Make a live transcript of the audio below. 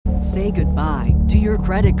Say goodbye to your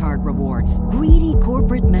credit card rewards. Greedy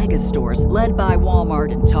corporate mega stores, led by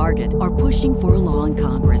Walmart and Target, are pushing for a law in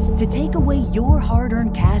Congress to take away your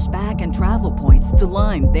hard-earned cash back and travel points to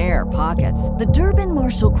line their pockets. The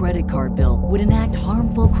Durbin-Marshall credit card bill would enact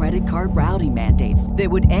harmful credit card routing mandates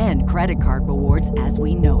that would end credit card rewards as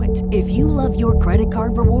we know it. If you love your credit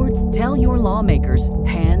card rewards, tell your lawmakers,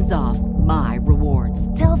 hands off my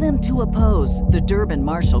rewards. Tell them to oppose the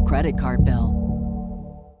Durbin-Marshall credit card bill.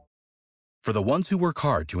 For the ones who work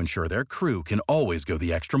hard to ensure their crew can always go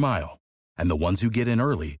the extra mile, and the ones who get in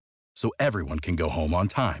early so everyone can go home on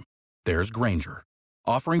time, there's Grainger,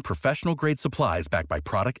 offering professional-grade supplies backed by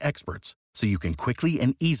product experts so you can quickly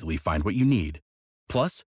and easily find what you need.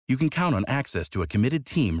 Plus, you can count on access to a committed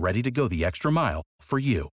team ready to go the extra mile for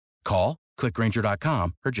you. Call, click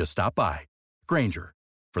Grainger.com, or just stop by. Grainger,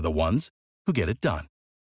 for the ones who get it done.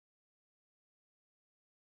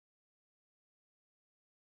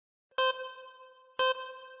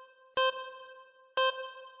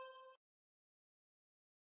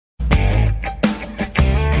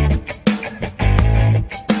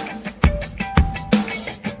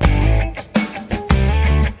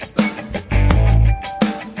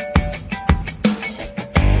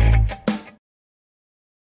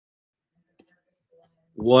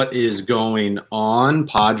 What is going on?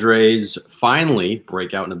 Padres finally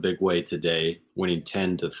break out in a big way today, winning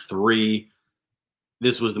 10-3.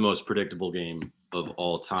 This was the most predictable game of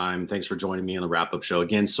all time. Thanks for joining me on the wrap-up show.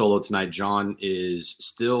 Again, solo tonight. John is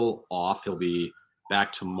still off. He'll be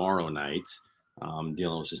back tomorrow night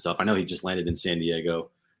dealing with some stuff. I know he just landed in San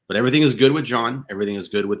Diego, but everything is good with John. Everything is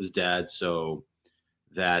good with his dad, so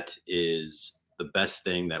that is the best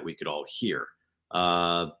thing that we could all hear.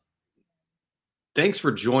 Thanks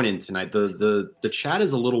for joining tonight. The chat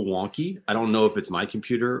is a little wonky. I don't know if it's my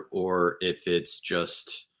computer or if it's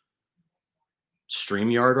just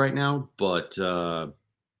StreamYard right now, but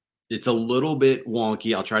it's a little bit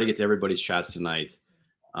wonky. I'll try to get to everybody's chats tonight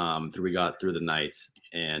through the night,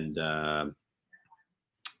 and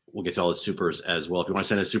we'll get to all the supers as well. If you want to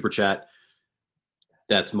send a super chat,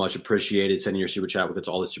 that's much appreciated. Sending your super chat. We'll get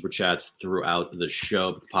to all the super chats throughout the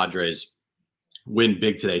show. The Padres win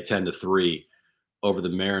big today, 10-3. Over the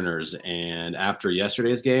Mariners, and after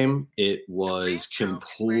yesterday's game, it was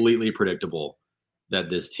completely predictable that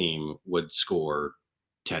this team would score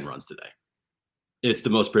 10 runs today. It's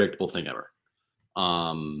the most predictable thing ever.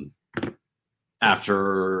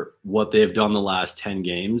 After what they've done the last 10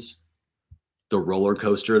 games, the roller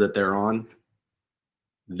coaster that they're on,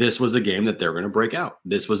 this was a game that they're going to break out.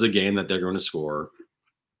 This was a game that they're going to score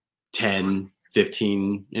 10,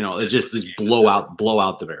 15, it just blow out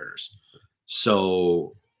the Mariners.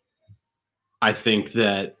 So I think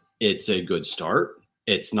that it's a good start.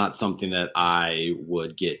 It's not something that I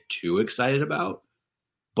would get too excited about.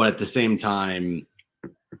 But at the same time,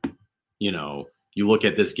 you look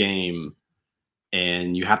at this game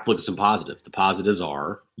and you have to look at some positives. The positives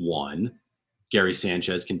are, 1, Gary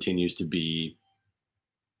Sanchez continues to be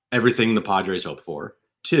everything the Padres hoped for.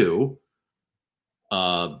 2,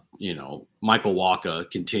 Michael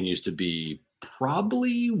Wacha continues to be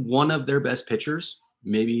probably one of their best pitchers,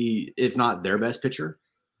 maybe if not their best pitcher.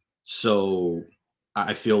 So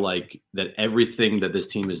I feel like that everything that this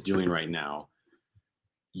team is doing right now,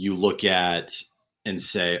 you look at and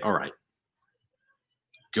say, all right,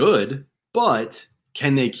 good, but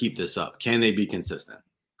can they keep this up? Can they be consistent?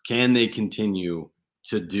 Can they continue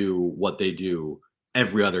to do what they do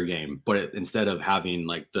every other game, but instead of having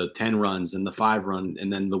like the 10 runs and the 5 run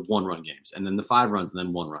and then the 1 run games and then the 5 runs and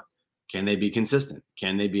then 1 run? Can they be consistent?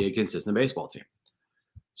 Can they be a consistent baseball team?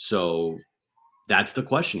 So that's the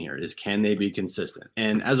question here is, can they be consistent?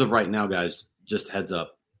 And as of right now, guys, just heads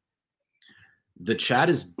up, the chat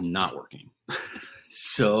is not working.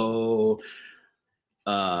 So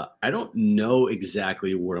I don't know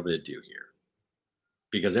exactly what I'm going to do here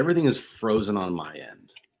because everything is frozen on my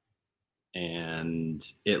end. And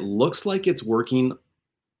it looks like it's working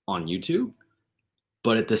on YouTube,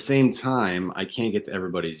 but at the same time, I can't get to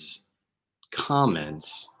everybody's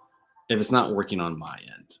comments if it's not working on my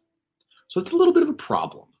end. So it's a little bit of a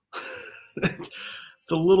problem. It's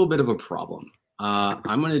a little bit of a problem.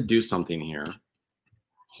 I'm going to do something here.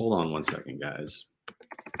 Hold on one second, guys.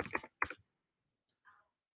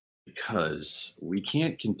 Because we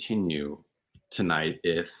can't continue tonight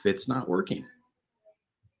if it's not working.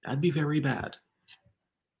 That'd be very bad.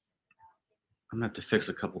 I'm going to have to fix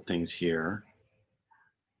a couple things here.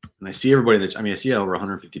 And I see everybody I see over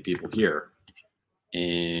 150 people here.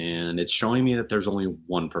 And it's showing me that there's only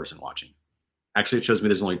 1 person watching. Actually, it shows me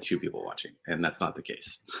there's only 2 people watching, and that's not the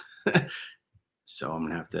case. So I'm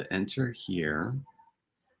going to have to enter here.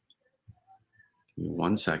 Give me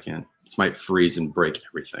 1 second. This might freeze and break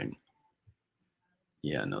everything.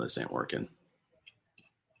 Yeah, no, this ain't working.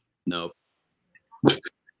 Nope.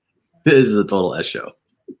 This is a total S show.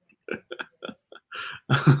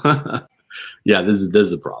 Yeah, this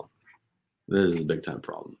is a problem. This is a big time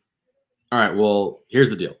problem. All right, well, here's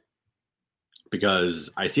the deal. Because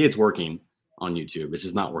I see it's working on YouTube, it's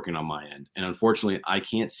just not working on my end. And unfortunately, I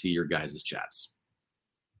can't see your guys' chats.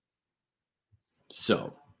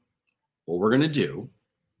 So, what we're going to do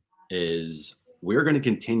is we're going to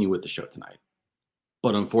continue with the show tonight.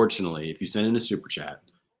 But unfortunately, if you send in a super chat,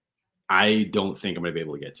 I don't think I'm going to be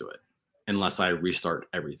able to get to it unless I restart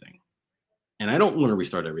everything. And I don't want to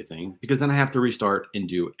restart everything because then I have to restart and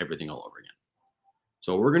do everything all over again.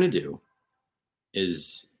 So what we're going to do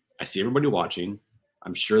is I see everybody watching.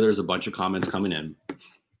 I'm sure there's a bunch of comments coming in.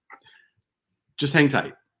 Just hang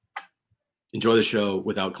tight. Enjoy the show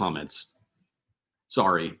without comments.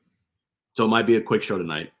 Sorry. So it might be a quick show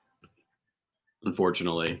tonight,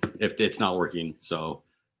 unfortunately, if it's not working. So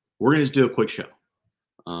we're going to just do a quick show.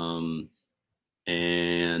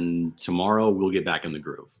 And tomorrow we'll get back in the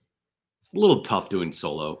groove. It's a little tough doing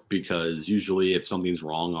solo because usually if something's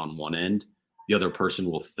wrong on one end, the other person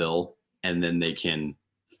will fill and then they can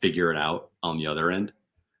figure it out on the other end.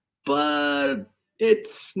 But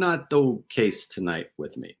it's not the case tonight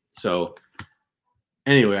with me. So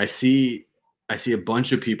anyway, I see a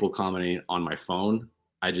bunch of people commenting on my phone.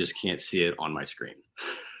 I just can't see it on my screen.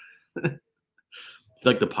 I feel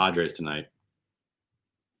like the Padres tonight,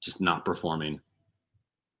 just not performing.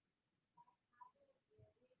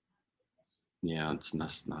 Yeah, it's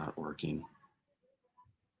not working.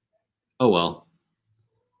 Oh, well.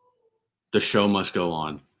 The show must go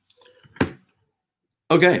on.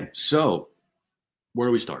 Okay, so where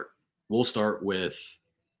do we start? We'll start with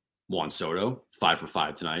Juan Soto, 5 for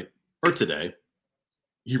 5 tonight, or today.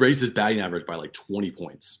 He raised his batting average by like 20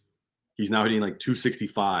 points. He's now hitting like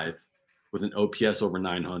 265 with an OPS over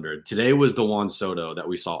 900. Today was the Juan Soto that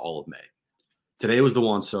we saw all of May. Today was the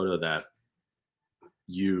Juan Soto that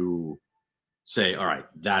you say, all right,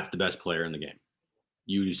 that's the best player in the game.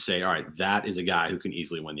 You say, all right, that is a guy who can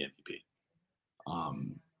easily win the MVP.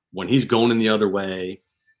 When he's going in the other way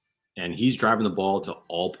and he's driving the ball to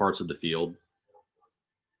all parts of the field,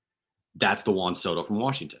 that's the Juan Soto from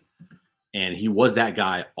Washington. And he was that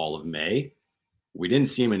guy all of May. We didn't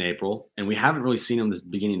see him in April, and we haven't really seen him this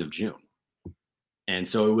beginning of June. And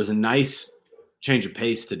so it was a nice change of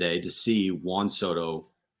pace today to see Juan Soto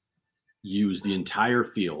use the entire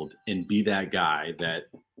field and be that guy that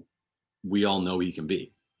we all know he can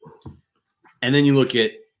be. And then you look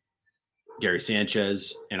at Gary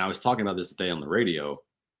Sanchez, and I was talking about this today on the radio.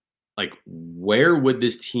 Like, where would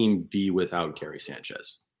this team be without Gary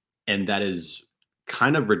Sanchez? And that is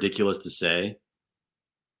kind of ridiculous to say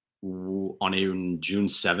on a June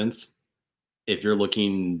 7th, if you're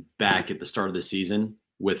looking back at the start of the season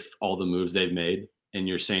with all the moves they've made, and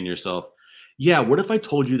you're saying to yourself, yeah, what if I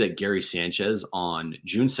told you that Gary Sanchez on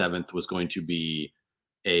June 7th was going to be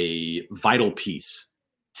a vital piece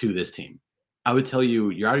to this team? I would tell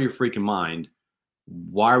you, you're out of your freaking mind.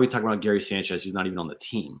 Why are we talking about Gary Sanchez who's not even on the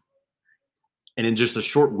team? And in just a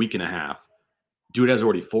short week and a half, dude has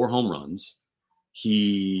already 4 home runs.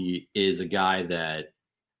 He is a guy that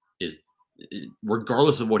is,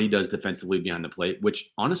 regardless of what he does defensively behind the plate,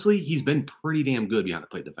 which honestly, he's been pretty damn good behind the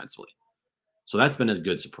plate defensively. So that's been a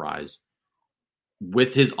good surprise.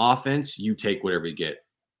 With his offense, you take whatever you get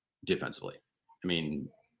defensively. I mean,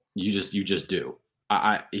 you just do.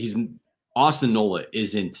 He's Austin Nola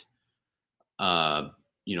isn't,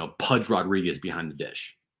 Pudge Rodriguez behind the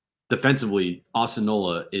dish. Defensively, Austin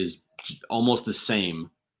Nola is almost the same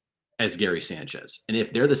as Gary Sanchez. And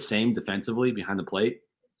if they're the same defensively behind the plate,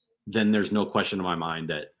 then there's no question in my mind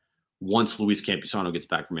that once Luis Campusano gets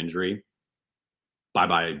back from injury,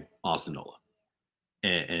 bye-bye Austin Nola.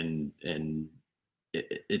 And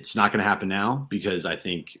it's not going to happen now because I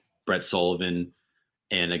think Brett Sullivan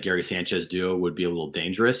and a Gary Sanchez duo would be a little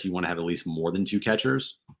dangerous. You want to have at least more than 2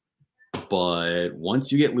 catchers. But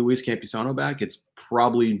once you get Luis Campusano back, it's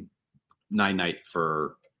probably night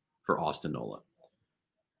for Austin Nola.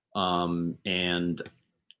 And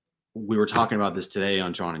we were talking about this today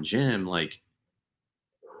on John and Jim. Like,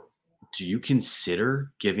 do you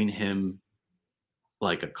consider giving him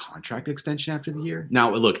like a contract extension after the year?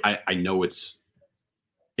 Now, look, I know it's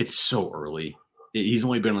so early. He's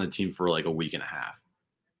only been on the team for like a week and a half.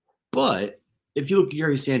 But if you look at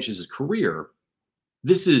Gary Sanchez's career,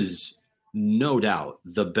 this is no doubt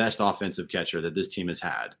the best offensive catcher that this team has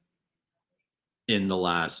had in the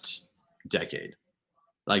last decade.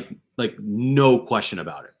 Like no question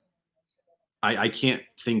about it. I can't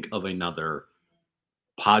think of another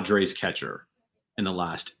Padres catcher in the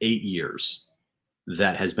last 8 years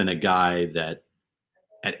that has been a guy that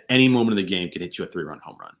at any moment of the game could hit you a 3-run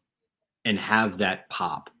home run and have that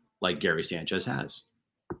pop like Gary Sanchez has.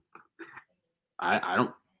 I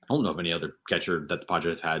don't know of any other catcher that the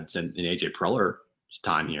Padres have had since in AJ Preller's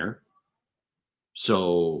time here.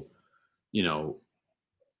 So,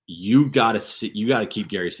 you got to keep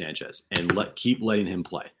Gary Sanchez and keep letting him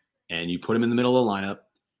play. And you put him in the middle of the lineup,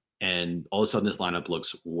 and all of a sudden this lineup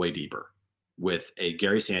looks way deeper with a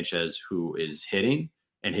Gary Sanchez who is hitting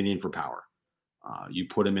and hitting for power. You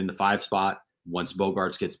put him in the 5 spot. Once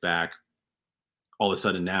Bogarts gets back, all of a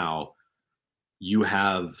sudden now you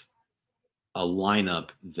have a lineup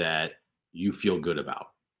that you feel good about.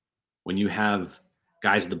 When you have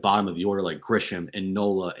guys at the bottom of the order like Grisham and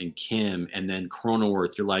Nola and Kim and then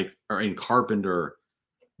Cronenworth, or in Carpenter,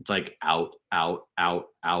 it's like out,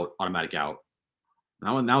 automatic out.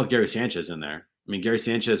 Now with Gary Sanchez in there. I mean, Gary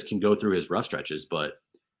Sanchez can go through his rough stretches, but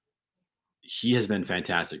he has been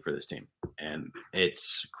fantastic for this team. And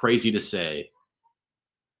it's crazy to say,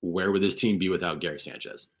 where would this team be without Gary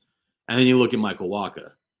Sanchez? And then you look at Michael Wacha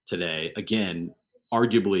today. Again,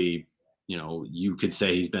 arguably, you could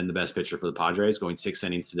say he's been the best pitcher for the Padres, going 6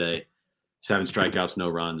 innings today, 7 strikeouts, no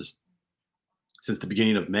runs. Since the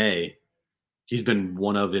beginning of May, he's been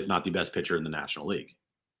one of, if not the best pitcher in the National League.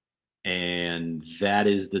 And that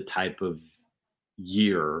is the type of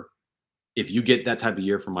year, if you get that type of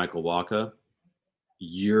year from Michael Wacha,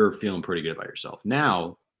 you're feeling pretty good about yourself. Now,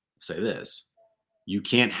 I'll say this, you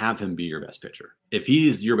can't have him be your best pitcher. If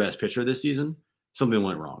he's your best pitcher this season, something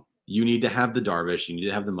went wrong. You need to have the Darvish, you need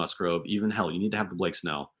to have the Musgrove, even hell, you need to have the Blake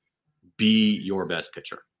Snell be your best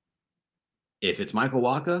pitcher. If it's Michael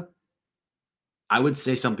Wacha, I would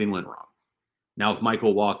say something went wrong. Now, if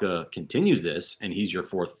Michael Wacha continues this and he's your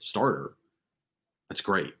 4th starter, that's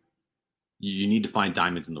great. You need to find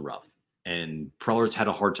diamonds in the rough. And Preller's had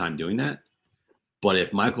a hard time doing that. But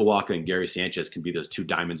if Michael Wacha and Gary Sanchez can be those 2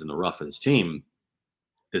 diamonds in the rough for this team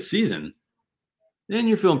this season, then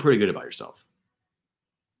you're feeling pretty good about yourself.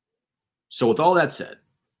 So with all that said,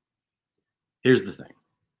 here's the thing.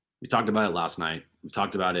 We talked about it last night. We've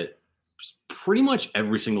talked about it pretty much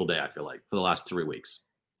every single day, I feel like, for the last 3 weeks.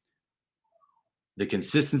 The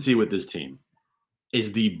consistency with this team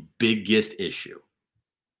is the biggest issue.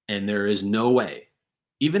 And there is no way,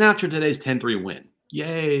 even after today's 10-3 win,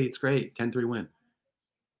 yay, it's great, 10-3 win.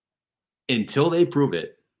 Until they prove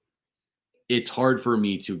it, it's hard for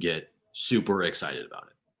me to get super excited about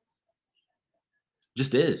it.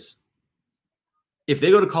 Just is. If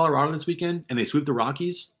they go to Colorado this weekend and they sweep the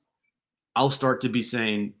Rockies, I'll start to be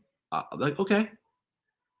saying, okay,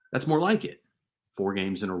 that's more like it. 4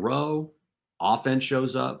 games in a row, offense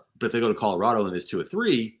shows up. But if they go to Colorado and it's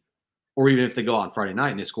 2-3, or even if they go on Friday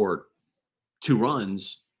night and they score 2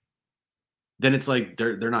 runs, then it's like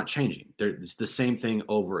they're not changing. It's the same thing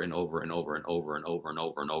over and over and over and over and over and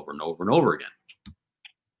over and over and over and over again.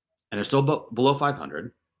 And they're still below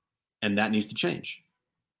 500, and that needs to change.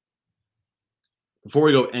 Before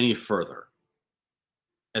we go any further,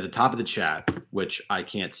 at the top of the chat, which I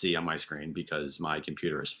can't see on my screen because my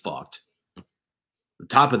computer is fucked, the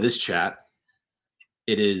top of this chat,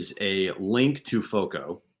 it is a link to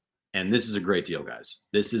FOCO, and this is a great deal, guys.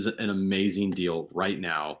 This is an amazing deal right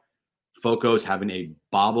now. FOCO's having a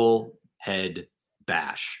bobblehead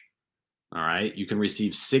bash. All right. You can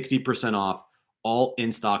receive 60% off all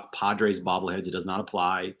in-stock Padres bobbleheads. It does not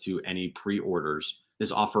apply to any pre-orders.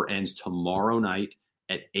 This offer ends tomorrow night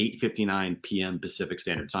at 8:59 p.m. Pacific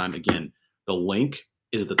Standard Time. Again, the link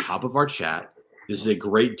is at the top of our chat. This is a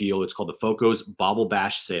great deal. It's called the FOCO's Bobble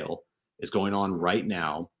Bash Sale. It's going on right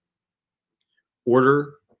now.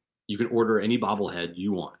 You can order any bobblehead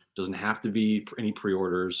you want. Doesn't have to be any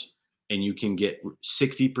pre-orders. And you can get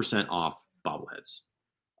 60% off bobbleheads.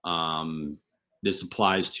 This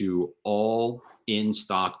applies to all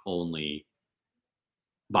in-stock only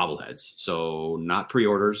bobbleheads. So not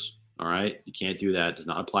pre-orders, all right? You can't do that. It does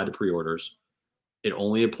not apply to pre-orders. It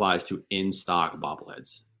only applies to in-stock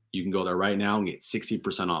bobbleheads. You can go there right now and get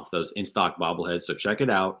 60% off those in-stock bobbleheads. So check it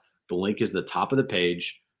out. The link is at the top of the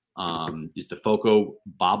page. It's the FOCO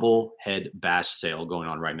Bobblehead Bash Sale going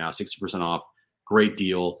on right now. 60% off. Great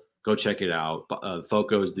deal. Go check it out.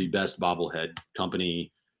 FOCO is the best bobblehead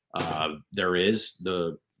company there is.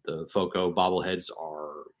 The FOCO bobbleheads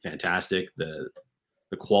are fantastic. The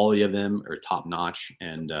quality of them are top notch,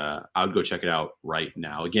 and I would go check it out right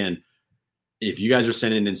now. Again, if you guys are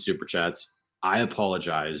sending in super chats, I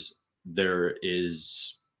apologize. My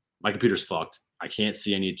computer's fucked. I can't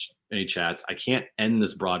see any chats. I can't end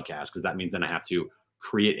this broadcast because that means then I have to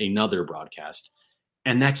create another broadcast.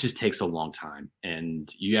 And that just takes a long time.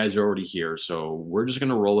 And you guys are already here. So we're just going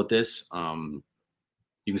to roll with this.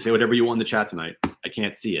 You can say whatever you want in the chat tonight. I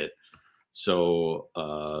can't see it. So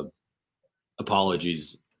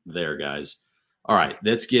apologies there, guys. All right,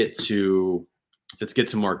 let's get to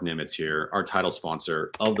Mark Nimitz here, our title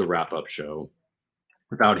sponsor of the wrap-up show.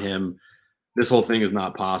 Without him, this whole thing is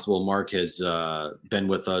not possible. Mark has been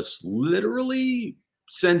with us literally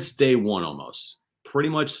since day one, almost pretty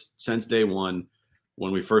much since day one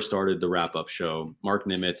when we first started the wrap-up show. Mark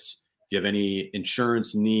Nimitz. If you have any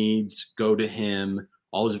insurance needs, go to him.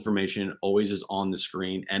 All his information always is on the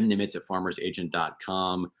screen.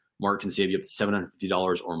 mnimitz@farmersagent.com. Mark can save you up to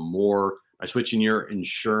 $750 or more by switching your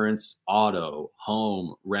insurance, auto,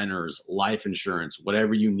 home, renters, life insurance,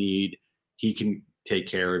 whatever you need. He can take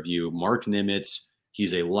care of you. Mark Nimitz,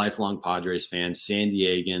 he's a lifelong Padres fan, San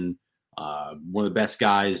Diegan, one of the best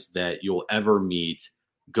guys that you'll ever meet.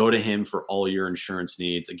 Go to him for all your insurance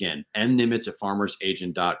needs. Again,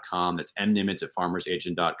 mnimitz@farmersagent.com. That's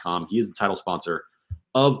mnimitz@farmersagent.com. He is the title sponsor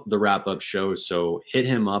of the wrap-up show. So hit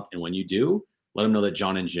him up. And when you do, let him know that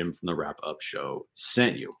John and Jim from the wrap-up show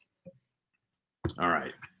sent you. All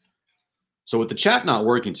right. So with the chat not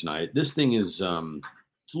working tonight, this thing is it's a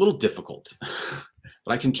little difficult,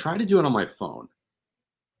 but I can try to do it on my phone.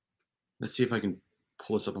 Let's see if I can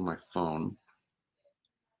pull this up on my phone.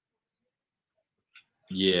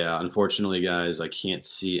 Yeah, unfortunately, guys, I can't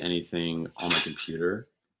see anything on my computer.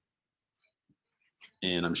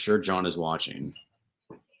 And I'm sure John is watching.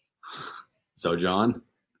 So, John,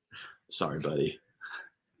 sorry, buddy.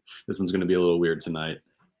 This one's going to be a little weird tonight. A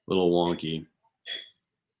little wonky.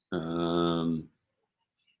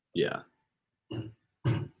 Yeah.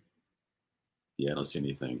 Yeah, I don't see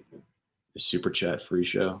anything. The super chat free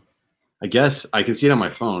show. I guess I can see it on my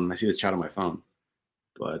phone. I see this chat on my phone.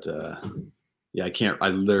 But, yeah, I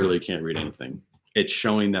literally can't read anything. It's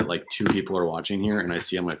showing that like 2 people are watching here, and I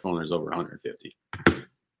see on my phone there's over 150.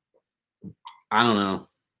 I don't know.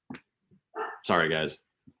 Sorry, guys.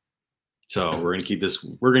 So we're gonna keep this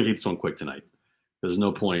one quick tonight. There's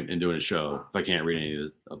no point in doing a show if I can't read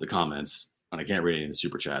any of the comments and I can't read any of the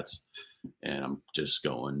super chats, and I'm just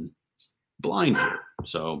going blind here.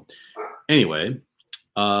 So anyway,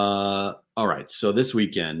 all right. So this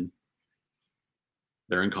weekend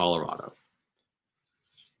they're in Colorado.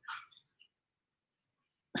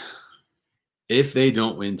 If they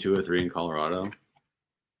don't win 2 or 3 in Colorado,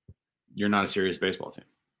 you're not a serious baseball team.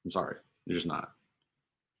 I'm sorry. You're just not.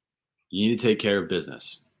 You need to take care of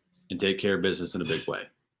business and take care of business in a big way.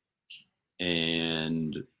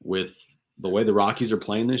 And with the way the Rockies are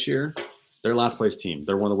playing this year, they're last place team.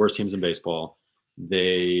 They're one of the worst teams in baseball.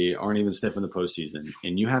 They aren't even sniffing the postseason.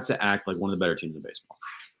 And you have to act like one of the better teams in baseball.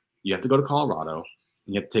 You have to go to Colorado,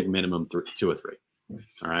 and you have to take minimum 2 or 3.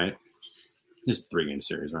 All right? It's a 3-game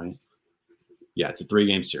series, right? Yeah, it's a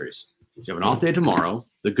 3-game series. So you have an off day tomorrow.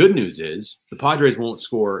 The good news is the Padres won't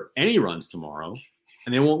score any runs tomorrow,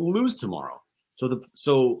 and they won't lose tomorrow.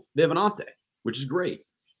 So they have an off day, which is great.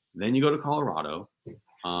 Then you go to Colorado.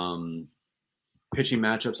 Pitching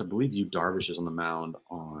matchups, I believe Darvish is on the mound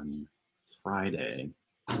on Friday.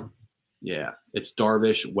 Yeah, it's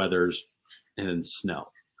Darvish, Weathers, and then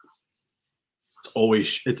Snell.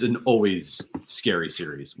 It's an always scary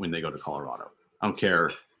series when they go to Colorado. I don't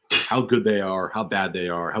care how good they are, how bad they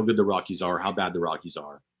are, how good the Rockies are, how bad the Rockies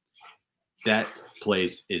are. That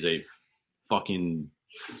place is a fucking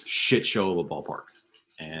shit show of a ballpark,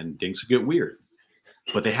 and things could get weird.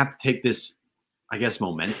 But they have to take this, I guess,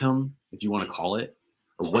 momentum, if you want to call it,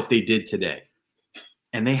 of what they did today.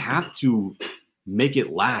 And they have to make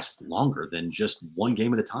it last longer than just one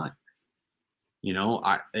game at a time. You know,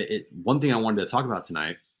 one thing I wanted to talk about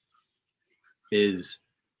tonight is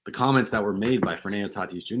the comments that were made by Fernando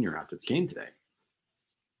Tatis Jr. after the game today.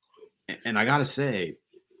 And I got to say,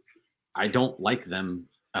 I don't like them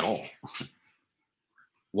at all.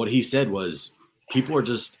 What he said was, people are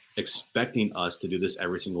just expecting us to do this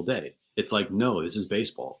every single day. It's like, no, this is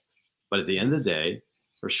baseball. But at the end of the day,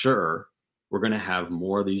 for sure, we're going to have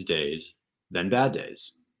more of these days than bad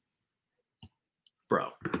days. Bro,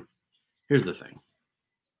 here's the thing.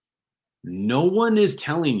 No one is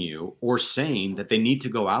telling you or saying that they need to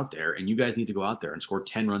go out there and you guys need to go out there and score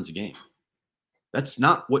 10 runs a game. That's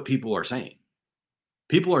not what people are saying.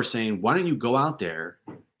 People are saying, why don't you go out there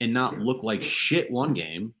and not look like shit one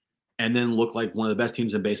game and then look like one of the best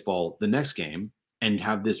teams in baseball the next game and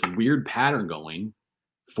have this weird pattern going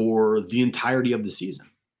for the entirety of the season.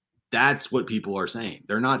 That's what people are saying.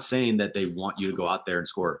 They're not saying that they want you to go out there and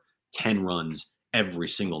score 10 runs every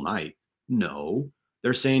single night. No,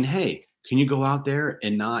 they're saying, hey, can you go out there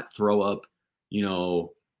and not throw up,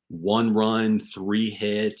 1 run, 3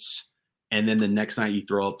 hits, and then the next night you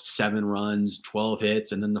throw up 7 runs, 12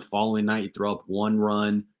 hits, and then the following night you throw up 1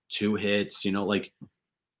 run, 2 hits, like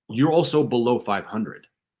you're also below 500.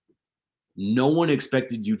 No one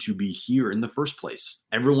expected you to be here in the first place.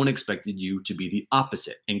 Everyone expected you to be the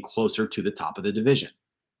opposite and closer to the top of the division.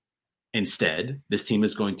 Instead, this team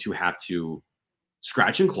is going to have to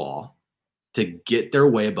scratch and claw to get their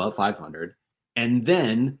way above 500 and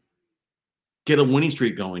then get a winning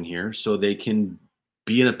streak going here so they can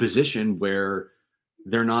be in a position where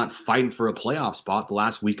they're not fighting for a playoff spot the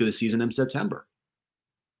last week of the season in September.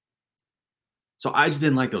 So I just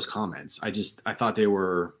didn't like those comments. I thought they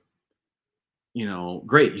were,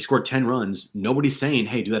 great. You scored 10 runs. Nobody's saying,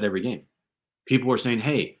 hey, do that every game. People are saying,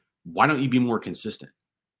 hey, why don't you be more consistent?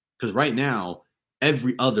 Because right now,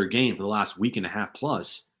 every other game for the last week and a half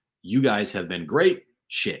plus, you guys have been great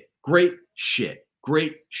shit, great shit,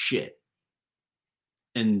 great shit.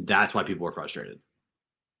 And that's why people are frustrated.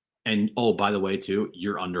 And, oh, by the way, too,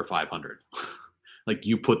 you're under 500. Like,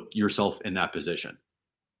 you put yourself in that position.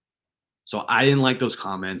 So I didn't like those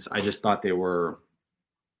comments. I just thought they were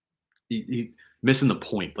missing the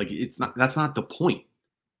point. Like, that's not the point.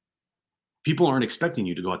 People aren't expecting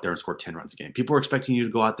you to go out there and score 10 runs a game. People are expecting you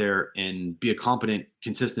to go out there and be a competent,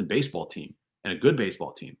 consistent baseball team and a good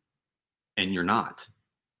baseball team. And you're not.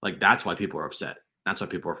 Like, that's why people are upset. That's why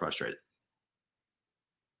people are frustrated.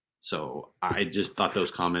 So I just thought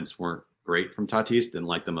those comments weren't great from Tatis. Didn't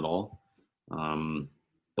like them at all.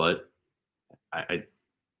 But what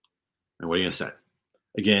are you going to say?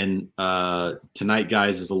 Again, tonight,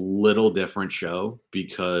 guys, is a little different show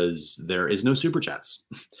because there is no super chats.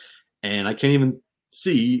 And I can't even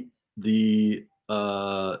see the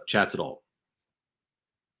chats at all.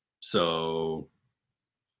 So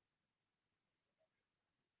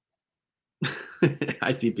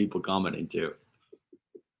I see people commenting too.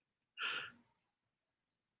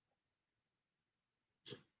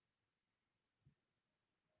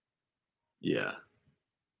 Yeah.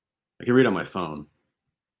 I can read on my phone.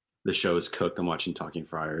 The show is cooked. I'm watching Talking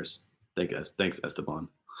Friars. Thanks, Esteban.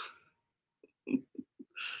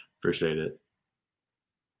 Appreciate it.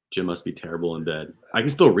 Jim must be terrible in bed. I can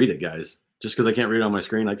still read it, guys. Just because I can't read it on my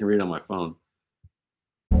screen, I can read it on my phone.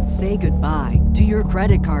 Say goodbye to your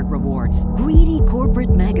credit card rewards. Greedy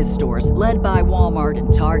corporate mega stores, led by Walmart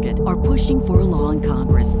and Target, are pushing for a law in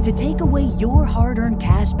Congress to take away your hard-earned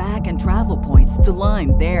cash back and travel points to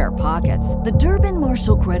line their pockets. The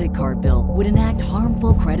Durbin-Marshall credit card bill would enact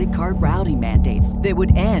harmful credit card routing mandates that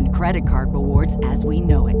would end credit card rewards as we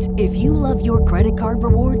know it. If you love your credit card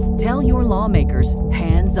rewards, tell your lawmakers,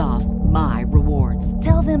 hands off my rewards.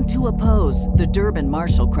 Tell them to oppose the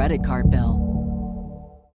Durbin-Marshall credit card bill.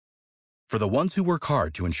 For the ones who work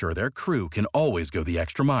hard to ensure their crew can always go the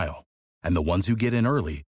extra mile, and the ones who get in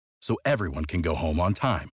early so everyone can go home on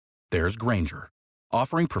time, there's Grainger,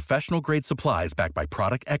 offering professional-grade supplies backed by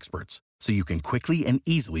product experts so you can quickly and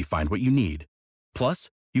easily find what you need. Plus,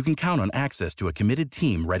 you can count on access to a committed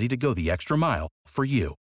team ready to go the extra mile for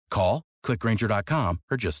you. Call, click Grainger.com,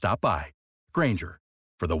 or just stop by. Grainger,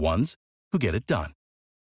 for the ones who get it done.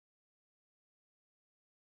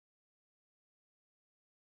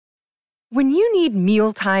 When you need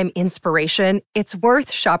mealtime inspiration, it's worth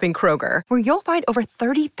shopping Kroger, where you'll find over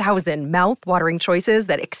 30,000 mouth-watering choices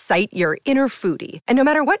that excite your inner foodie. And no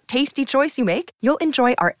matter what tasty choice you make, you'll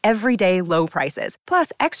enjoy our everyday low prices,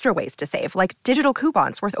 plus extra ways to save, like digital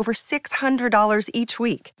coupons worth over $600 each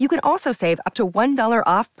week. You can also save up to $1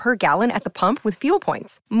 off per gallon at the pump with fuel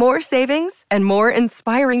points. More savings and more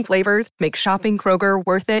inspiring flavors make shopping Kroger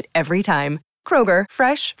worth it every time. Kroger,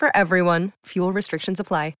 fresh for everyone. Fuel restrictions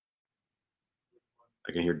apply.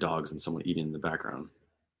 I can hear dogs and someone eating in the background.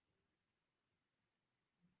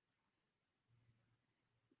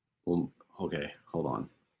 Well, okay, hold on.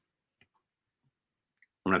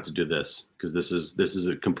 I'm gonna have to do this because this is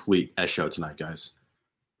a complete S show tonight, guys.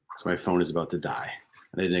 So my phone is about to die.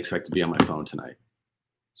 I didn't expect to be on my phone tonight.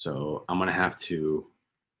 So I'm gonna have to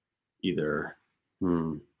either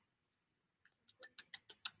all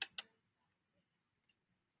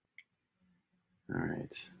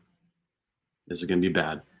right. This is going to be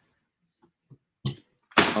bad.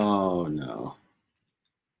 Oh, no.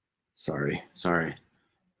 Sorry.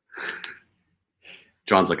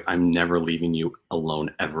 John's like, I'm never leaving you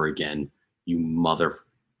alone ever again, you mother.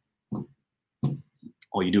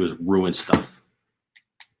 All you do is ruin stuff.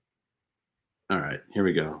 All right, here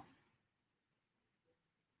we go.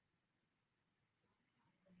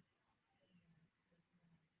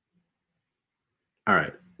 All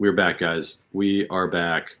right, we're back, guys. We are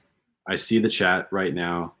back. I see the chat right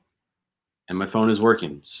now, and my phone is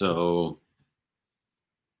working. So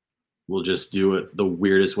We'll just do it the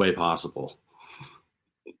weirdest way possible.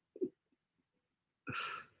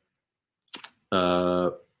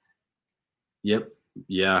 Yep.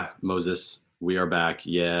 Yeah, Moses. We are back.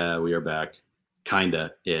 Yeah, we are back.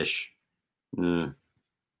 Kinda-ish. I don't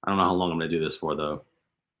know how long I'm going to do this for, though.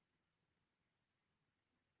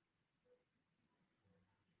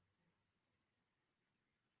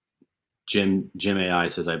 Jim AI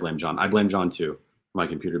says, I blame John. I blame John, too, for my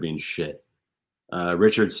computer being shit.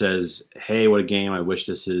 Richard says, hey, what a game. I wish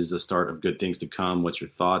this is the start of good things to come. What's your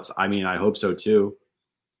thoughts? I mean, I hope so, too.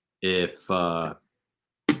 If not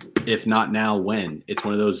now, when? It's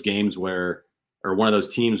one of those games where, or one of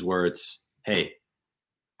those teams where it's, hey,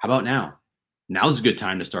 how about now? Now's a good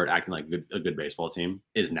time to start acting like a good baseball team.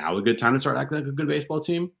 Is now a good time to start acting like a good baseball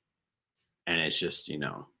team? And it's just, hey,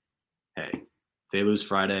 if they lose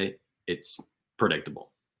Friday, it's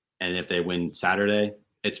predictable. And if they win Saturday,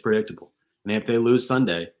 it's predictable. And if they lose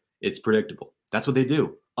Sunday, it's predictable. That's what they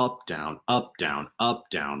do. Up, down, up, down, up,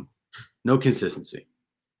 down. No consistency.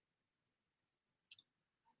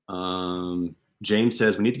 James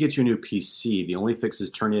says, we need to get you a new PC. The only fix is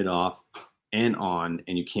turning it off and on,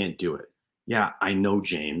 and you can't do it. Yeah, I know,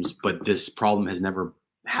 James, but this problem has never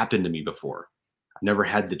happened to me before. I've never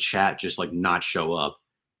had the chat just like not show up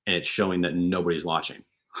and it's showing that nobody's watching.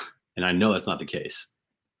 And I know that's not the case.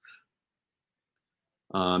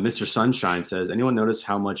 Mr. Sunshine says, anyone notice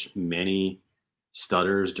how much Manny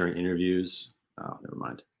stutters during interviews? Oh, never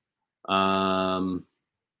mind.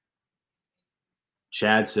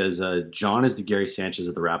 Chad says, John is the Gary Sanchez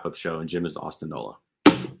of the wrap-up show and Jim is Austin Nola.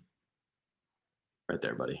 Right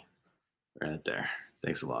there, buddy. Right there.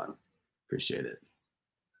 Thanks a lot. Appreciate it.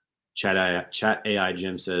 Chat AI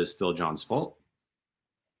Jim says, still John's fault.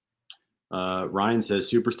 Ryan says,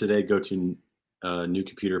 supers today, go to new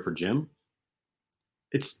computer for Jim.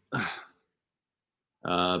 It's Big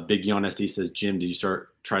Yon SD says, Jim, did you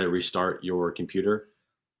try to restart your computer?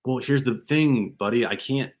 Well, here's the thing, buddy. I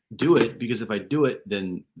can't do it because if I do it,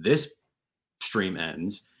 then this stream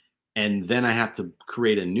ends. And then I have to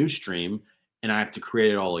create a new stream and I have to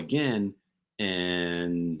create it all again.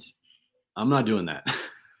 And I'm not doing that.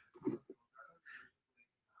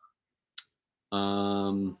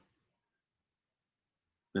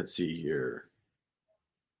 Let's see here.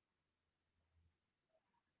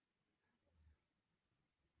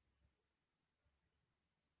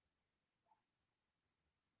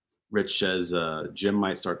 Rich says, Jim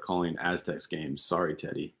might start calling Aztecs games. Sorry,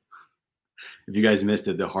 Teddy. If you guys missed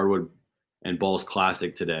it, the Hardwood and Balls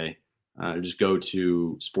Classic today, just go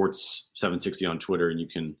to Sports 760 on Twitter and you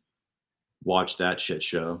can watch that shit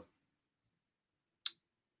show.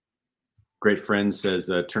 Great Friend says,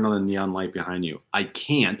 turn on the neon light behind you. I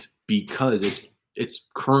can't because it's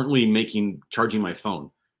currently charging my phone.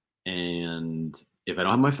 And if I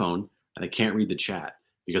don't have my phone and I can't read the chat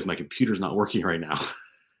because my computer's not working right now.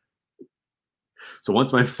 So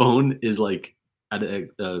once my phone is like at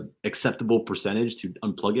a acceptable percentage to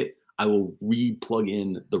unplug it, I will re-plug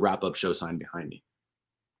in the wrap-up show sign behind me.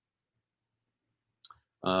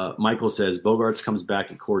 Michael says, Bogarts comes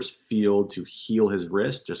back at Coors Field to heal his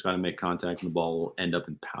wrist. Just got to make contact and the ball will end up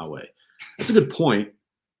in Poway. That's a good point.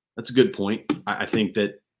 I think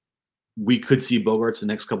that we could see Bogarts the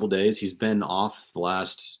next couple of days. He's been off the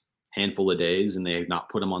last handful of days and they have not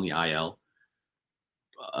put him on the IL.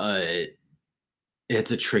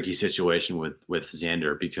 It's a tricky situation with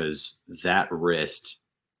Xander because that wrist,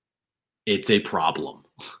 it's a problem.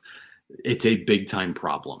 It's a big time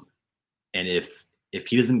problem. And if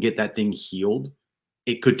he doesn't get that thing healed,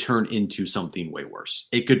 it could turn into something way worse.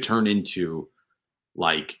 It could turn into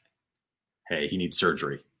like, hey, he needs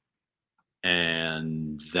surgery.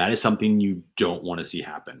 And that is something you don't want to see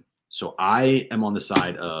happen. So I am on the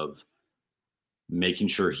side of making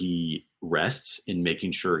sure he rests and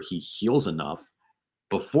making sure he heals enough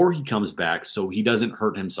before he comes back so he doesn't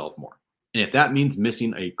hurt himself more. And if that means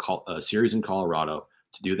missing a series in Colorado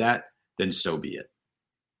to do that, then so be it.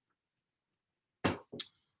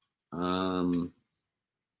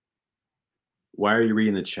 Why are you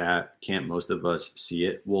reading the chat? Can't most of us see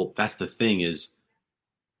it? Well, that's the thing is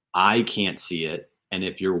I can't see it. And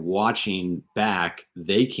if you're watching back,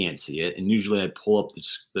 they can't see it. And usually I pull up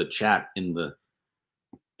the chat on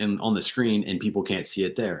the screen and people can't see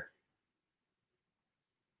it there.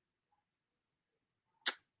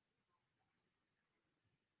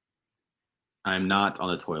 I'm not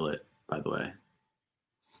on the toilet, by the way.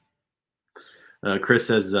 Chris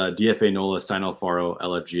says, DFA Nola, sign Alfaro,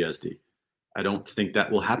 LFGSD. I don't think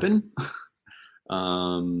that will happen.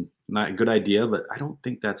 Not a good idea, but I don't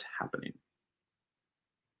think that's happening.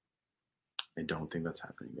 I don't think that's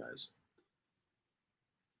happening, guys.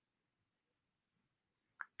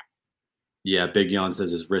 Yeah, Big Yon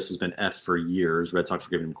says his wrist has been F for years. Red Sox were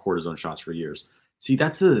giving him cortisone shots for years. See,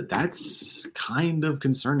 that's kind of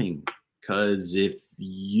concerning because if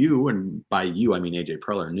you, and by you I mean AJ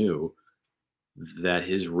Preller, knew that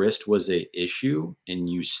his wrist was a issue and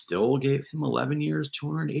you still gave him 11 years,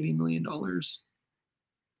 $280 million,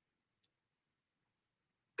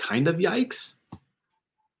 kind of yikes.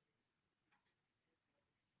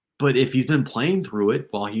 But if he's been playing through it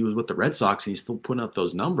while he was with the Red Sox and he's still putting up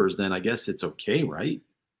those numbers, then I guess it's okay, right?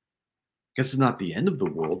 I guess it's not the end of the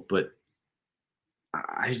world, but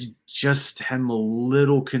I just am a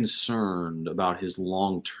little concerned about his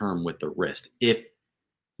long term with the wrist. If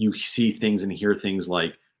you see things and hear things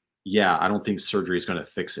like, yeah, I don't think surgery is going to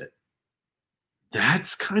fix it,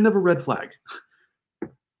 that's kind of a red flag.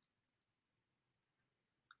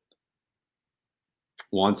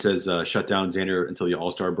 Juan says, shut down Xander until the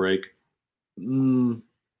All-Star break.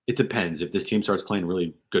 It depends. If this team starts playing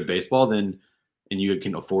really good baseball, then and you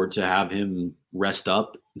can afford to have him rest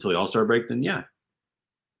up until the All-Star break, then yeah.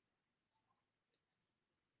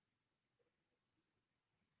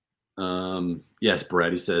 Yes,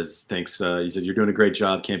 Brett, he says, thanks. He said, you're doing a great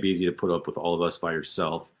job. Can't be easy to put up with all of us by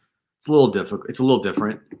yourself. It's a little difficult. It's a little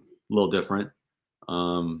different.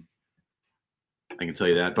 I can tell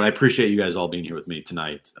you that. But I appreciate you guys all being here with me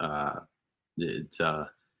tonight. It's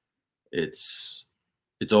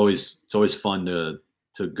always fun to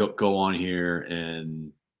go on here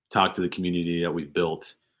and talk to the community that we've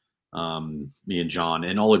built, me and John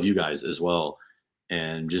and all of you guys as well,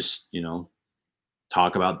 and just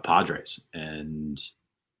talk about the Padres and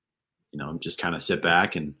just kind of sit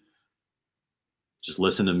back and just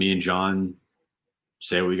listen to me and John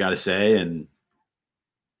say what we got to say. And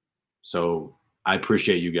so I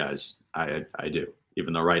appreciate you guys. I do,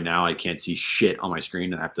 even though right now I can't see shit on my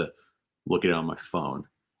screen and I have to look at it on my phone.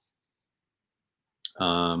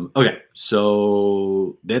 Okay,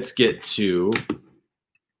 so let's get to,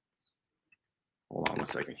 hold on one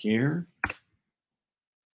second here.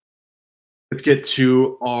 Let's get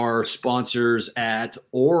to our sponsors at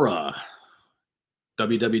Aura,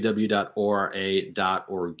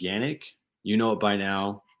 www.aura.organic. You know it by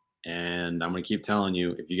now, and I'm going to keep telling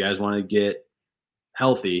you, if you guys want to get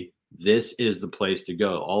healthy, this is the place to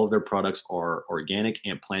go. All of their products are organic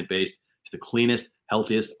and plant-based. It's the cleanest,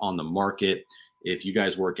 healthiest on the market. If you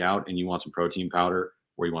guys work out and you want some protein powder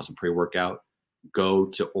or you want some pre-workout, go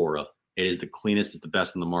to Aura. It is the cleanest, it's the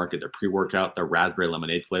best on the market. Their pre-workout, their raspberry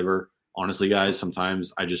lemonade flavor. Honestly, guys,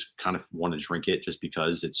 sometimes I just kind of want to drink it just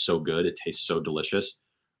because it's so good. It tastes so delicious.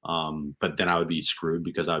 But then I would be screwed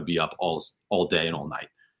because I would be up all day and all night.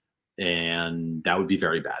 And that would be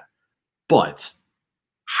very bad. But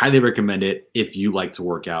highly recommend it if you like to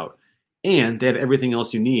work out. And they have everything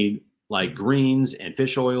else you need, like greens and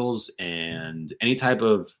fish oils and any type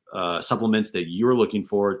of supplements that you're looking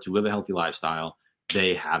for to live a healthy lifestyle.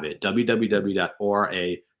 They have it.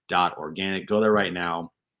 www.ora.organic. Go there right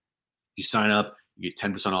now. You sign up, you get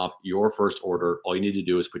 10% off your first order. All you need to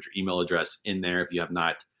do is put your email address in there if you have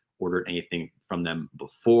not ordered anything from them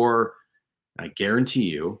before. I guarantee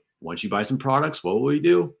you, once you buy some products, what will you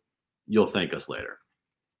do? You'll thank us later.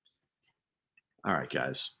 All right,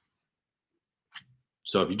 guys.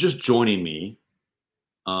 So if you're just joining me,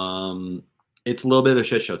 it's a little bit of a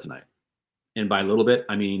shit show tonight. And by a little bit,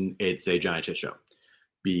 I mean it's a giant shit show.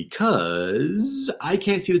 Because I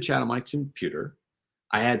can't see the chat on my computer.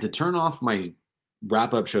 I had to turn off my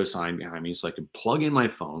wrap-up show sign behind me so I could plug in my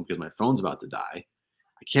phone because my phone's about to die.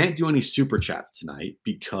 I can't do any super chats tonight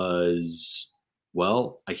because,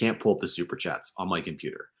 well, I can't pull up the super chats on my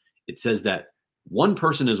computer. It says that one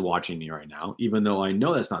person is watching me right now, even though I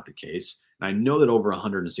know that's not the case. And I know that over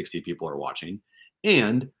 160 people are watching.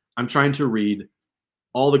 And I'm trying to read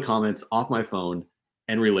all the comments off my phone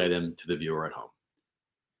and relay them to the viewer at home.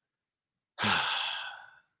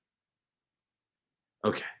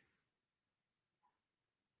 Okay.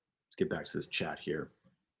 Let's get back to this chat here.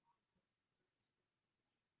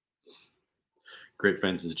 Great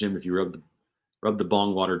friend says, Jim, if you rub the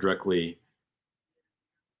bong water directly,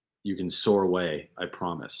 you can soar away. I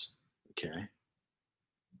promise. Okay.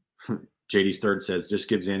 JD's third says, just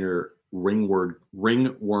give Xander ringworm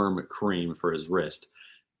cream for his wrist.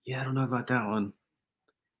 Yeah, I don't know about that one.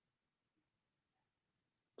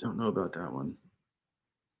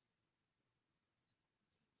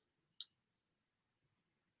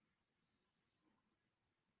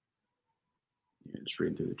 Yeah, just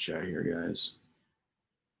reading through the chat here, guys.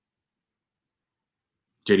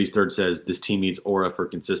 JD's third says, this team needs Aura for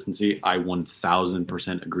consistency. I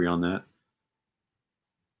 1,000% agree on that.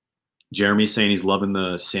 Jeremy's saying he's loving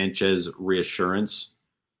the Sanchez reassurance.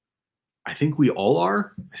 I think we all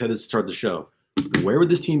are. I said this to start the show. Where would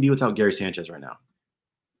this team be without Gary Sanchez right now?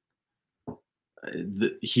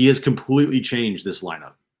 He has completely changed this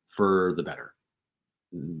lineup for the better.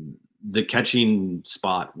 The catching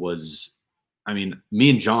spot was, I mean, me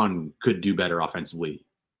and John could do better offensively,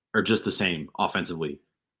 or just the same offensively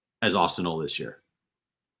as Austin Nola this year.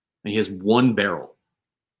 And he has one barrel.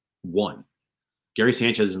 One. Gary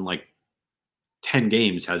Sanchez in like 10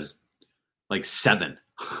 games has like 7.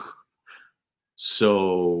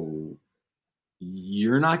 So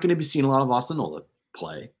you're not going to be seeing a lot of Austin Nola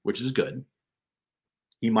play, which is good.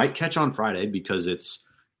 He might catch on Friday because it's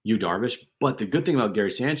Yu Darvish. But the good thing about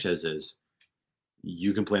Gary Sanchez is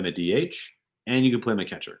you can play him at DH and you can play him at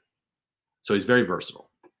catcher. So he's very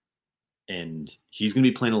versatile. And he's going to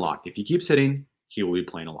be playing a lot. If he keeps hitting, he will be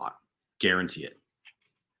playing a lot. Guarantee it.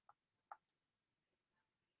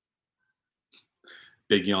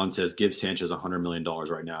 Big Yawn says, give Sanchez $100 million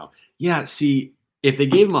right now. Yeah, see, if they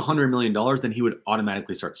gave him $100 million, then he would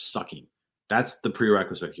automatically start sucking. That's the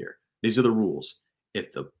prerequisite here. These are the rules.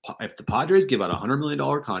 If the Padres give out a $100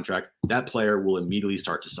 million contract, that player will immediately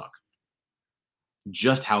start to suck.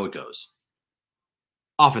 Just how it goes.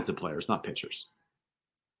 Offensive players, not pitchers.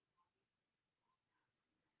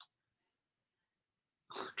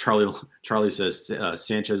 Charlie says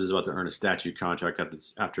Sanchez is about to earn a statute contract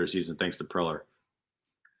after a season thanks to Preller.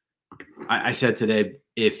 I said today,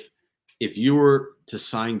 if you were to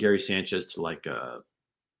sign Gary Sanchez to like a,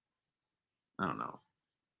 I don't know,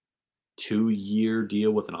 2-year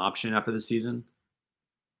deal with an option after the season,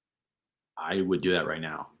 I would do that right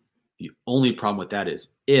now. The only problem with that is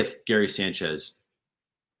if Gary Sanchez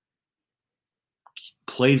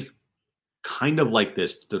plays kind of like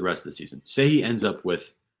this the rest of the season, say he ends up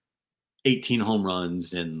with 18 home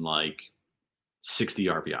runs and like 60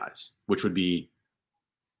 RBIs, which would be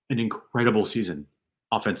an incredible season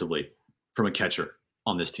offensively from a catcher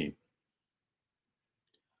on this team.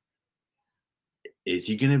 Is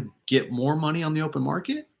he going to get more money on the open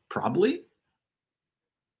market? Probably.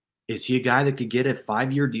 Is he a guy that could get a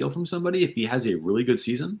 5-year deal from somebody if he has a really good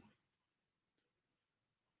season?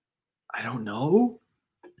 I don't know.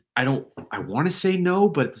 I want to say no,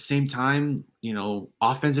 but at the same time, you know,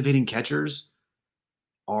 offensive hitting catchers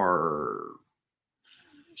are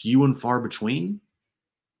few and far between.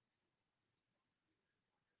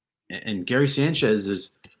 And Gary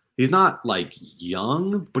Sanchez he's not like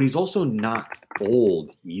young, but he's also not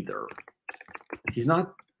old either. He's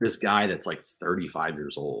not this guy that's like 35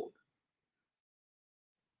 years old.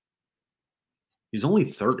 He's only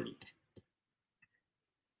 30.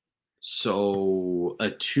 So a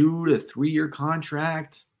 2 to 3 year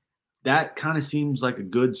contract, that kind of seems like a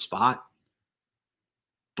good spot.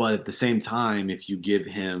 But at the same time, if you give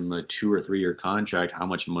him a 2 or 3 year contract, how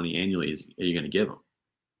much money annually are you going to give him?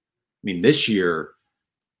 I mean, this year,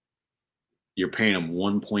 you're paying him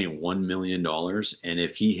 $1.1 million. And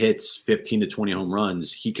if he hits 15 to 20 home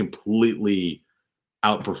runs, he completely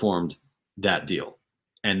outperformed that deal.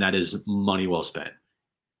 And that is money well spent.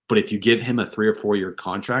 But if you give him a 3 or 4 year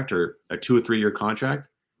contract or a 2 or 3 year contract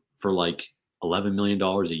for like $11 million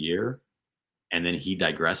a year, and then he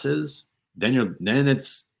digresses, then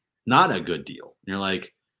it's not a good deal. And you're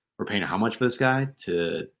like, we're paying how much for this guy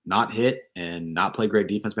to not hit and not play great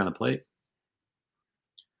defense behind the plate?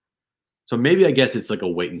 So maybe I guess it's like a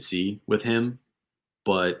wait and see with him,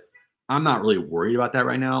 but I'm not really worried about that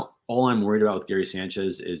right now. All I'm worried about with Gary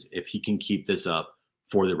Sanchez is if he can keep this up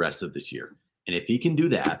for the rest of this year. And if he can do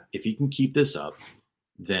that, if he can keep this up,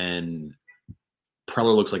 then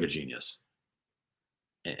Preller looks like a genius.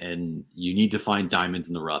 And you need to find diamonds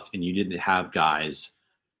in the rough, and you need to have guys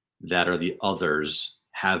that are the others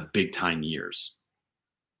have big time years.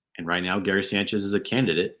 And right now, Gary Sanchez is a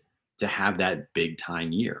candidate to have that big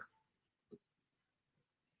time year.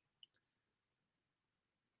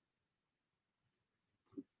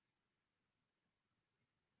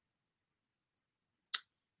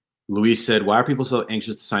 Luis said, why are people so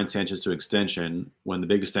anxious to sign Sanchez to extension when the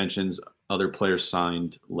big extensions other players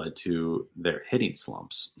signed led to their hitting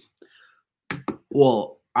slumps?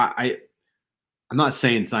 Well, I'm not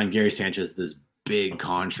saying sign Gary Sanchez this big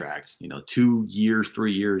contract. 2 years,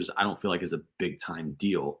 3 years, I don't feel like is a big time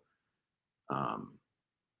deal. I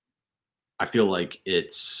feel like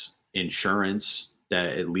it's insurance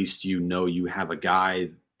that at least you have a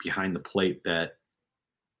guy behind the plate that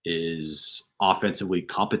is offensively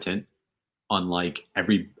competent, unlike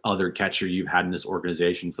every other catcher you've had in this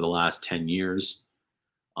organization for the last 10 years.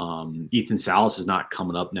 Ethan Salas is not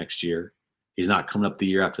coming up next year. He's not coming up the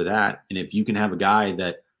year after that. And if you can have a guy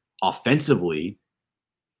that offensively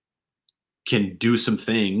can do some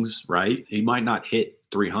things, right? He might not hit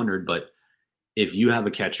 300. But if you have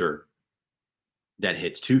a catcher that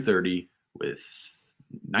hits 230 with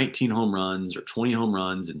 19 home runs or 20 home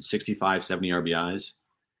runs and 65, 70 RBIs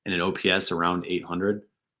and an OPS around 800,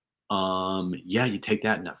 you take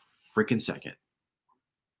that in a freaking second.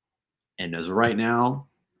 And as of right now,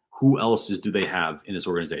 who else do they have in this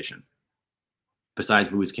organization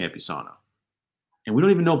besides Luis Campusano? And we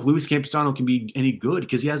don't even know if Luis Campusano can be any good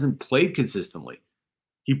because he hasn't played consistently.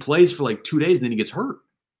 He plays for like 2 days and then he gets hurt.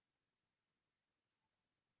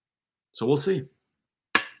 So we'll see.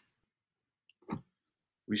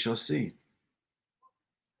 We shall see.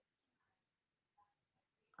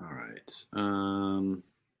 All right.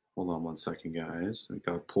 Hold on one second, guys. I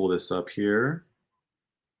got to pull this up here.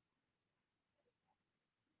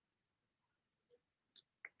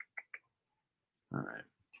 All right.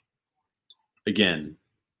 Again,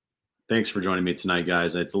 thanks for joining me tonight,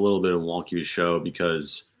 guys. It's a little bit of a wonky show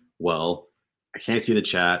because, well, I can't see the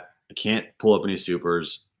chat. I can't pull up any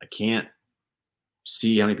supers. I can't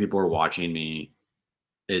see how many people are watching me.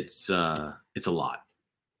 It's a lot.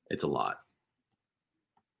 It's a lot.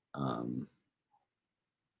 All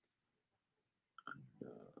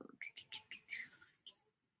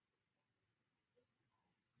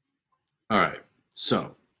right.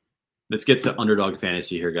 So let's get to Underdog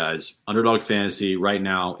Fantasy here, guys. Underdog Fantasy right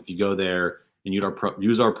now, if you go there and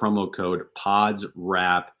use our promo code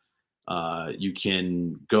PODSWRAP, you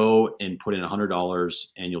can go and put in $100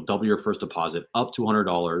 and you'll double your first deposit up to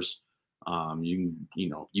 $100. You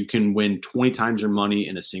can win 20 times your money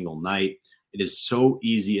in a single night. It is so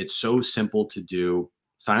easy. It's so simple to do.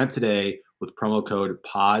 Sign up today with promo code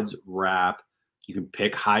PODSWRAP. You can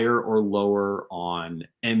pick higher or lower on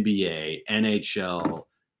NBA, NHL,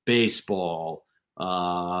 baseball,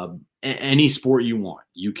 any sport you want.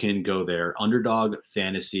 You can go there. Underdog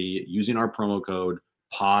Fantasy, using our promo code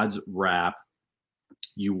PODSWRAP.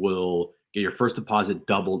 You will get your first deposit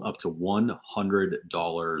doubled up to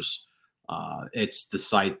 $100. It's the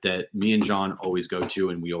site that me and John always go to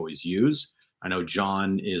and we always use. I know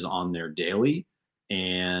John is on there daily.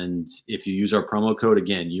 And if you use our promo code,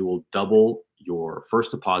 again, you will double your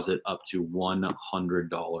first deposit up to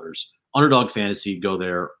 $100. Underdog Fantasy, go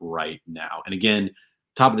there right now. And again,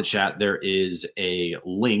 top of the chat, there is a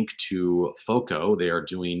link to FOCO. They are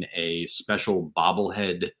doing a special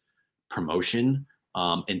bobblehead promotion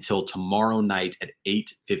until tomorrow night at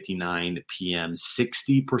 8:59 p.m.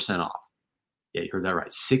 60% off. Yeah, you heard that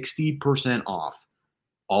right. 60% off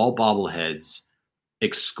all bobbleheads,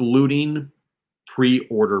 excluding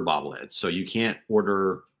pre-order bobbleheads. So you can't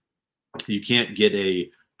get a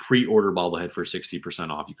pre-order bobblehead for 60%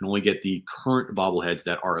 off. You can only get the current bobbleheads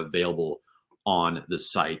that are available on the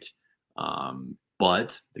site.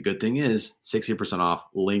 But the good thing is 60% off.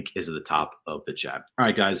 Link is at the top of the chat. All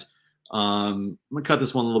right, guys. I'm going to cut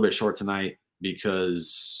this one a little bit short tonight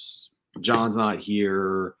because John's not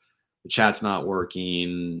here. The chat's not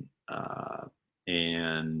working.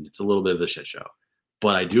 And it's a little bit of a shit show.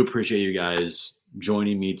 But I do appreciate you guys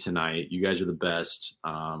joining me tonight. You guys are the best.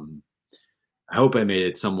 I hope I made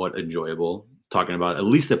it somewhat enjoyable talking about at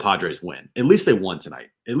least the Padres win. At least they won tonight.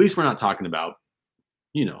 At least we're not talking about,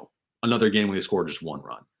 another game where they scored just one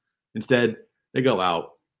run. Instead, they go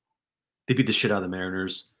out. They beat the shit out of the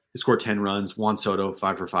Mariners. They scored 10 runs. Juan Soto,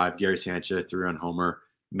 5 for 5. Gary Sanchez, 3-run homer.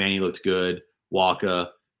 Manny looked good.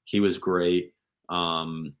 Waka, he was great.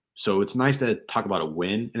 So it's nice to talk about a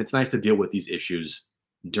win, and it's nice to deal with these issues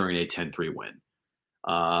during a 10-3 win.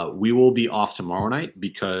 We will be off tomorrow night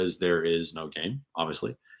because there is no game,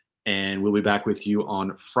 obviously. And we'll be back with you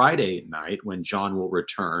on Friday night when John will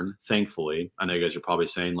return, thankfully. I know you guys are probably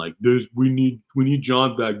saying, like, we need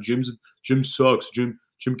John back. Jim sucks. Jim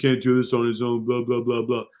can't do this on his own, blah, blah, blah,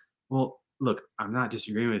 blah. Well, look, I'm not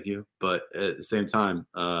disagreeing with you, but at the same time,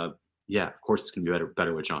 of course it's going to be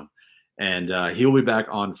better with John. And he'll be back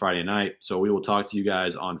on Friday night. So we will talk to you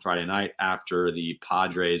guys on Friday night after the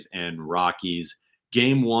Padres and Rockies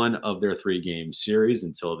game 1 of their 3-game series.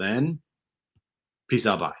 Until then, peace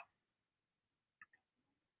out. Bye.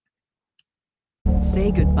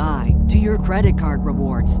 Say goodbye to your credit card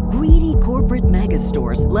rewards. Greedy corporate mega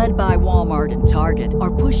stores, led by Walmart and Target,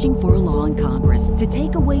 are pushing for a law in Congress to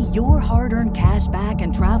take away your hard-earned cash back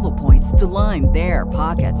and travel points to line their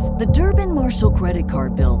pockets. The Durbin-Marshall credit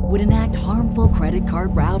card bill would enact harmful credit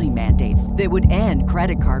card routing mandates that would end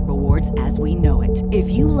credit card rewards as we know it.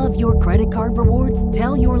 If you love your credit card rewards,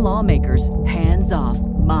 tell your lawmakers, hands off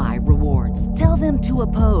my rewards. Tell them to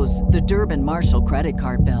oppose the Durbin-Marshall credit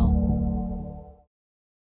card bill.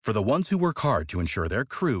 For the ones who work hard to ensure their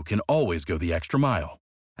crew can always go the extra mile,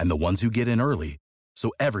 and the ones who get in early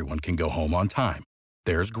so everyone can go home on time,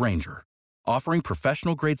 there's Grainger, offering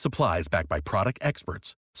professional-grade supplies backed by product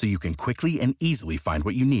experts so you can quickly and easily find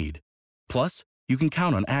what you need. Plus, you can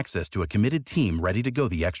count on access to a committed team ready to go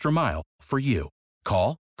the extra mile for you.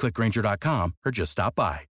 Call, click Grainger.com, or just stop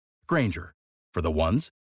by. Grainger, for the ones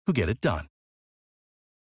who get it done.